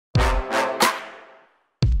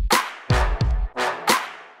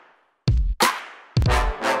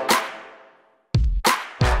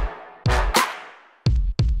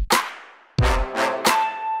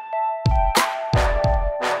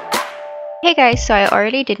Hey guys, so I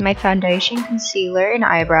already did my foundation, concealer, and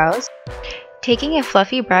eyebrows. Taking a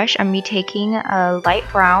fluffy brush, I'm going to be taking a light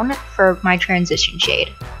brown for my transition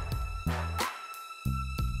shade.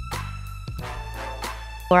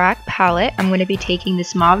 Lorac palette, I'm going to be taking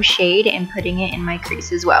this mauve shade and putting it in my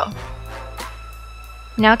crease as well.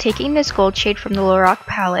 Now taking this gold shade from the Lorac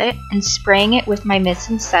palette and spraying it with my Mist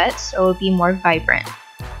and Set so it will be more vibrant.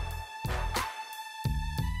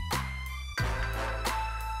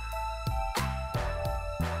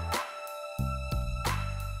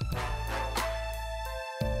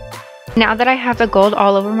 Now that I have the gold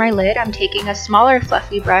all over my lid, I'm taking a smaller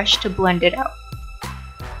fluffy brush to blend it out.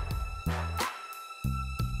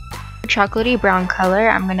 For chocolatey brown color,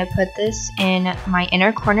 I'm going to put this in my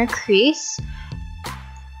inner corner crease.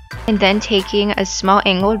 And then taking a small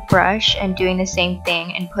angled brush and doing the same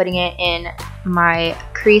thing and putting it in my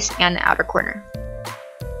crease and the outer corner.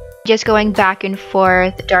 Just going back and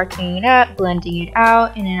forth, darkening it up, blending it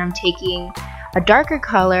out, and then I'm taking a darker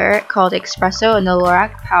color called Espresso in the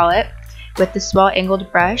Lorac palette with the small angled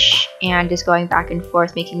brush and just going back and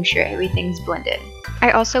forth, making sure everything's blended.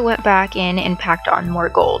 I also went back in and packed on more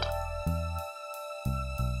gold.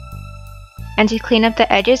 And to clean up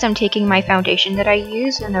the edges, I'm taking my foundation that I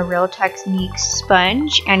use in the Real Techniques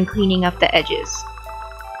sponge and cleaning up the edges,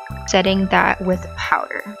 setting that with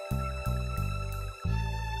powder.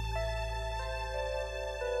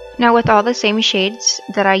 Now with all the same shades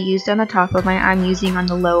that I used on the top of I'm using on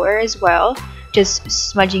the lower as well, just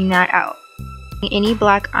smudging that out. Any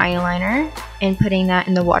black eyeliner and putting that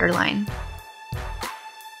in the waterline.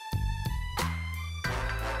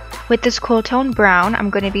 With this cool tone brown, I'm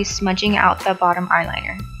going to be smudging out the bottom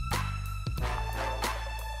eyeliner.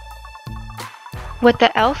 With the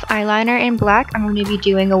e.l.f. eyeliner in black, I'm going to be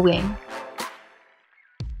doing a wing.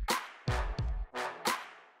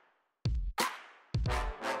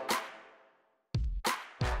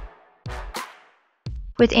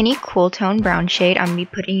 With any cool tone brown shade, I'm going to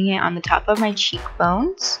be putting it on the top of my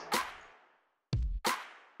cheekbones.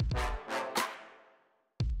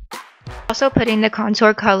 Also putting the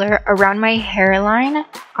contour color around my hairline,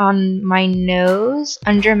 on my nose,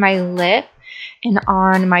 under my lip, and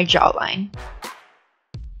on my jawline.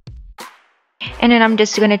 And then I'm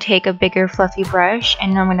just going to take a bigger fluffy brush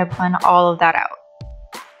and I'm going to blend all of that out.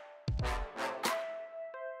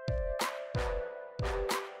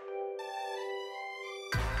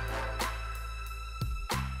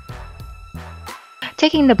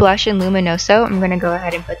 Taking the blush in Luminoso, I'm going to go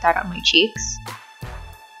ahead and put that on my cheeks.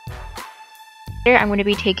 Here I'm going to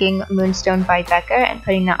be taking Moonstone by Becca and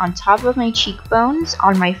putting that on top of my cheekbones,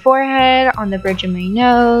 on my forehead, on the bridge of my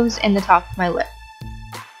nose, and the top of my lip.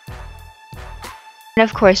 And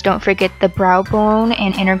of course, don't forget the brow bone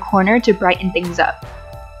and inner corner to brighten things up.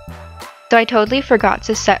 So I totally forgot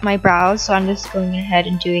to set my brows, so I'm just going ahead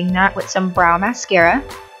and doing that with some brow mascara.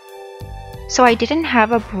 So I didn't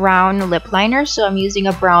have a brown lip liner, so I'm using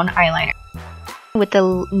a brown eyeliner with the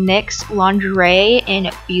NYX Lingerie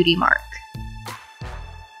in Beauty Mark.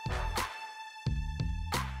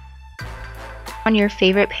 On your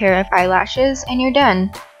favorite pair of eyelashes and you're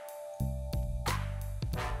done.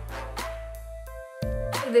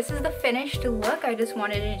 This is the finished look. I just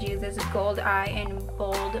wanted to do this gold eye and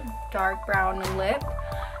bold dark brown lip,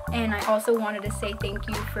 and I also wanted to say thank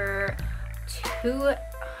you for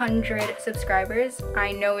 200 subscribers.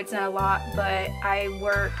 I know it's not a lot, but I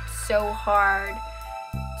worked so hard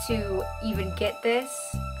to even get this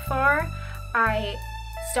far. I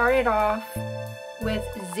started off with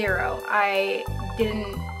 0. I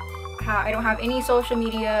don't have any social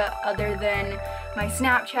media other than my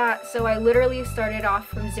Snapchat, so I literally started off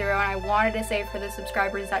from 0, and I wanted to say for the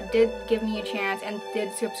subscribers that did give me a chance and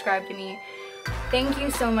did subscribe to me, thank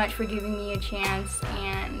you so much for giving me a chance,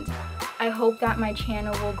 and I hope that my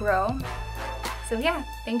channel will grow. So yeah,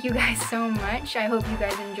 thank you guys so much. I hope you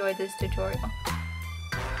guys enjoyed this tutorial.